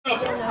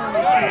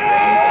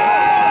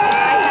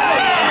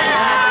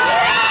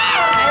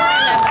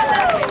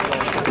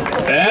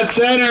At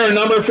center,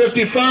 number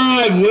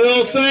 55,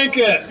 Will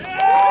Sankett.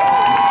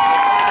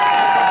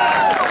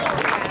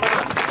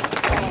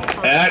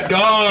 At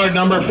guard,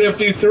 number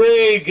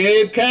 53,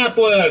 Gabe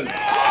Kaplan.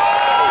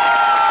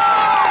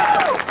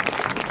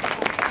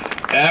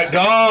 At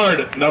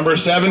guard, number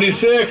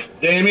 76,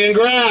 Damian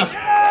Graff.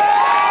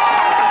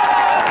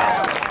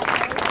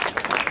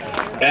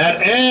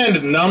 At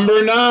end,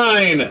 number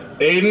 9,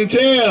 Aiden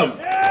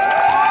Tim.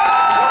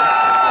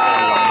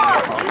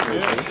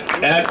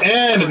 At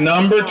end,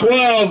 number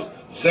 12,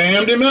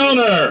 Sam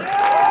DeMilner.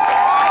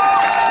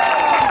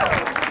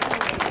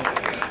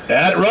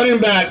 At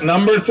running back,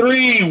 number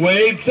 3,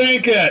 Wade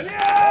Sankett.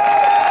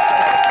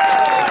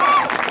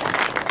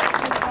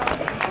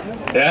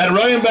 At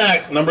running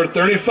back, number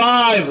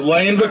 35,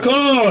 Lane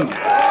Vacone.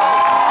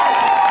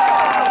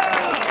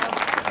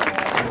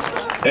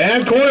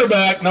 And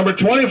quarterback, number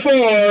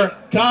 24,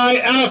 Ty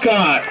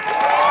Alcott.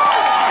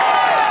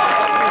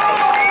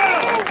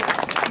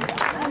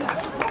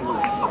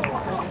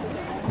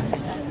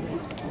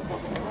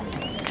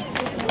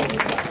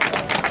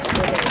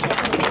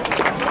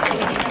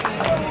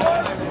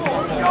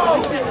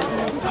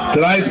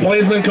 Tonight's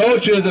Plainsmen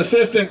coaches,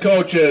 assistant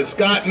coaches,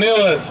 Scott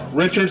Nillis,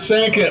 Richard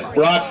Sankett,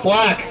 Brock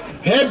Flack,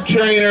 head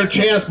trainer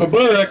Chance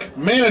Baburek,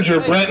 manager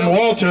Brenton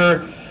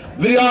Walter,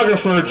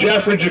 videographer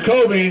Jeffrey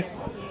Jacoby,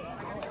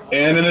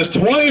 and in his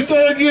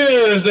 23rd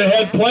year as the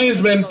head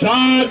Plainsman,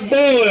 Todd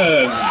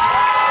Bullen.